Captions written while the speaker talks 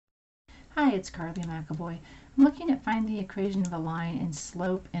Hi, it's Carly McAvoy. I'm looking at find the equation of a line in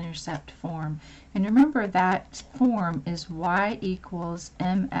slope-intercept form. And remember that form is y equals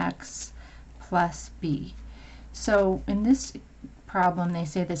mx plus b. So in this problem they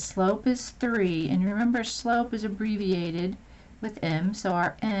say the slope is 3, and remember slope is abbreviated with m, so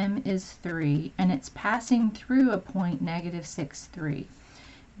our m is 3, and it's passing through a point -6, 3.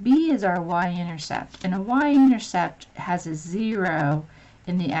 B is our y-intercept, and a y-intercept has a 0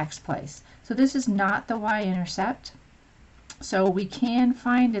 in the x place. So this is not the y-intercept. So we can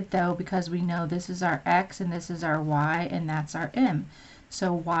find it though because we know this is our x and this is our y and that's our m.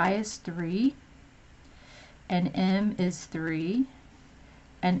 So y is 3 and m is 3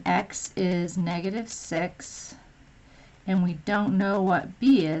 and x is -6, and we don't know what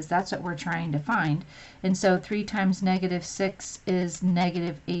b is. That's what we're trying to find. And so 3 times -6 is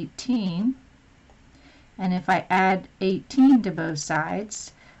 -18. And if I add 18 to both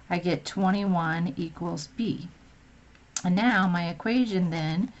sides, I get 21 equals b. And now my equation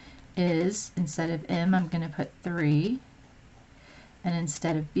then is, instead of m, I'm going to put 3. And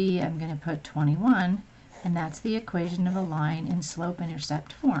instead of b, I'm going to put 21. And that's the equation of a line in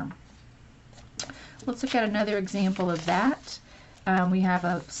slope-intercept form. Let's look at another example of that. We have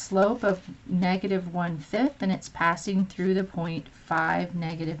a slope of -1/5, and it's passing through the point 5,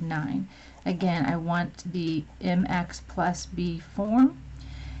 -9. Again, I want the mx plus b form.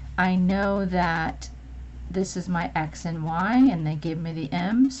 I know that this is my x and y, and they give me the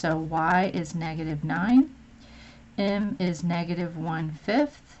m, so y is -9, m is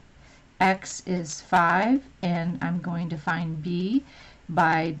 -1/5, x is 5, and I'm going to find b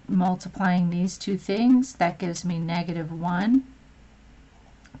by multiplying these two things. That gives me -1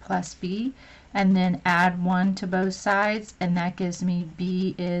 plus b, and then add 1 to both sides, and that gives me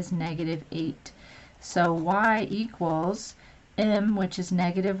b is -8. So y equals m, which is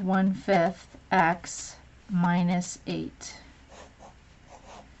 -1/5, x minus 8.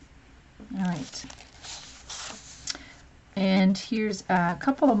 All right. And here's a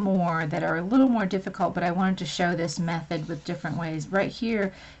couple more that are a little more difficult, but I wanted to show this method with different ways. Right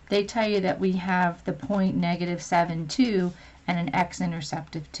here, they tell you that we have the point -7, 2, and an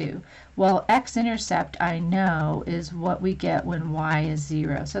x-intercept of 2. Well, x-intercept I know is what we get when y is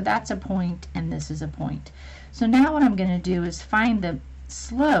 0. So that's a point, and this is a point. So now what I'm going to do is find the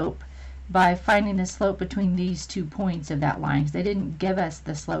slope by finding the slope between these 2 points of that line. They didn't give us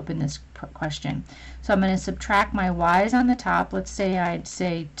the slope in this question. So I'm going to subtract my y's on the top. Let's say I'd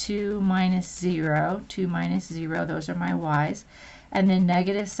say 2 minus 0, 2 minus 0, those are my y's. And then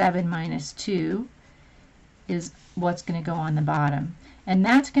 -7 minus 2 is what's going to go on the bottom. And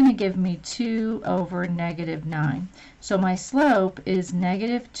that's going to give me 2 over -9. So my slope is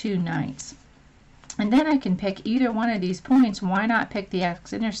 -2/9. And then I can pick either one of these points. Why not pick the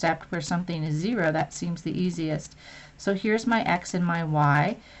x-intercept where something is 0? That seems the easiest. So here's my x and my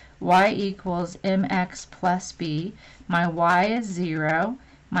y. Y equals mx plus b. My y is 0.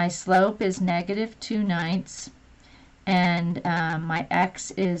 My slope is -2/9. And my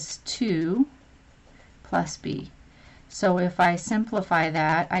x is 2 plus b. So if I simplify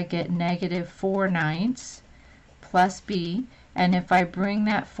that, I get -4/9 plus b. And if I bring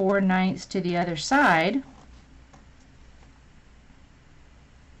that 4/9 to the other side,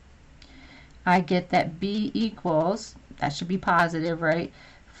 I get that b equals, that should be positive, right?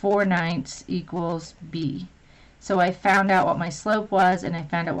 4/9 equals b. So I found out what my slope was, and I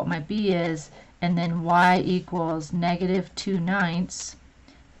found out what my b is, and then y equals -2/9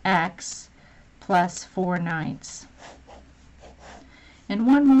 x plus 4/9. And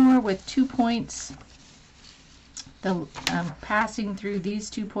one more with 2 points. I'm passing through these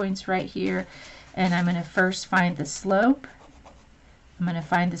 2 points right here, and I'm going to first find the slope. I'm going to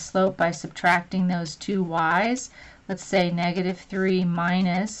find the slope by subtracting those 2 y's. Let's say -3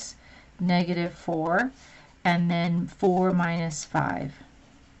 minus -4, and then 4 minus 5.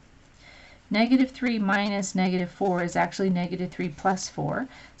 -3 minus -4 is actually -3 plus 4,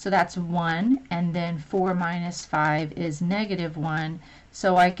 so that's 1, and then 4 minus 5 is -1,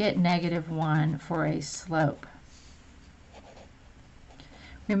 so I get -1 for a slope.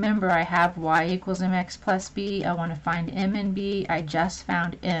 Remember, I have y equals mx plus b. I want to find m and b. I just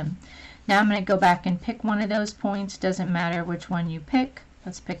found m. Now I'm going to go back and pick one of those points. Doesn't matter which one you pick.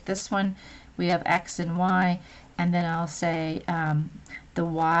 Let's pick this one. We have x and y, and then I'll say the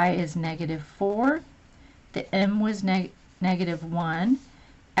y is -4, the m was -1,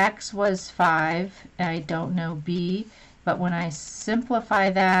 x was 5, and I don't know b, but when I simplify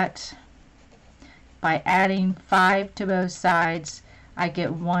that by adding 5 to both sides, I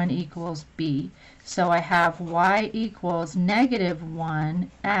get 1 equals b. So I have y equals -1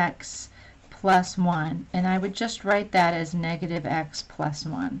 x plus 1, and I would just write that as negative x plus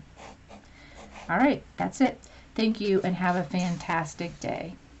 1. All right, that's it. Thank you and have a fantastic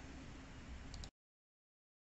day.